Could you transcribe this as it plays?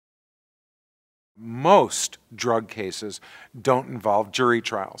Most drug cases don't involve jury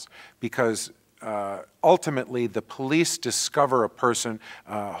trials because ultimately the police discover a person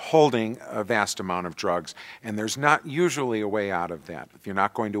holding a vast amount of drugs, and there's not usually a way out of that. If you're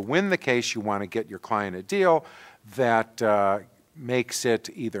not going to win the case, you want to get your client a deal that makes it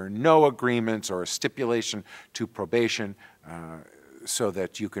either no agreements or a stipulation to probation so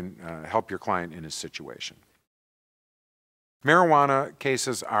that you can help your client in his situation. Marijuana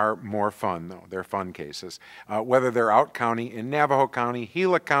cases are more fun, though. They're fun cases. Whether they're out county, in Navajo County,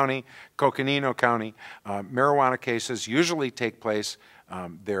 Gila County, Coconino County, marijuana cases usually take place.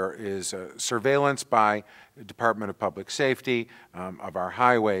 There is surveillance by the Department of Public Safety of our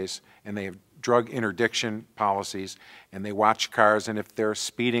highways, and they have drug interdiction policies, and they watch cars, and if they're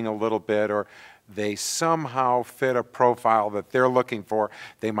speeding a little bit or they somehow fit a profile that they're looking for,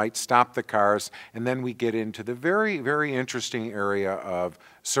 they might stop the cars, and then we get into the very, very interesting area of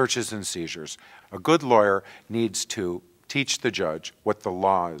searches and seizures. A good lawyer needs to teach the judge what the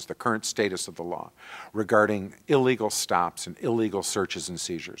law is, the current status of the law, regarding illegal stops and illegal searches and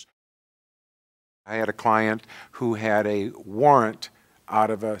seizures. I had a client who had a warrant out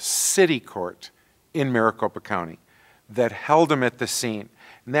of a city court in Maricopa County that held him at the scene.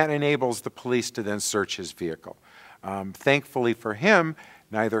 And that enables the police to then search his vehicle. Thankfully for him,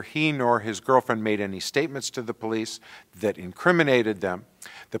 neither he nor his girlfriend made any statements to the police that incriminated them.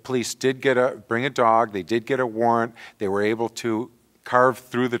 The police did bring a dog, they did get a warrant, they were able to carve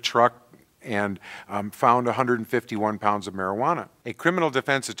through the truck and found 151 pounds of marijuana. A criminal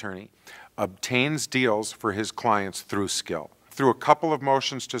defense attorney obtains deals for his clients through skill. Through a couple of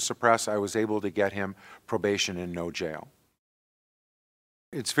motions to suppress, I was able to get him probation and no jail.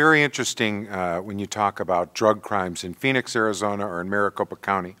 It's very interesting when you talk about drug crimes in Phoenix, Arizona, or in Maricopa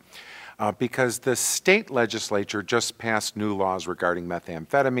County, because the state legislature just passed new laws regarding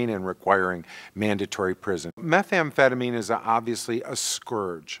methamphetamine and requiring mandatory prison. Methamphetamine is obviously a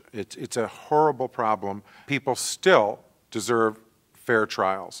scourge. It's a horrible problem. People still deserve fair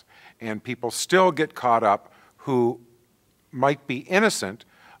trials, and people still get caught up who might be innocent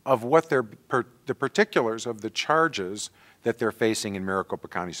of what the particulars of the charges that they're facing in Maricopa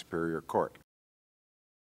County Superior Court.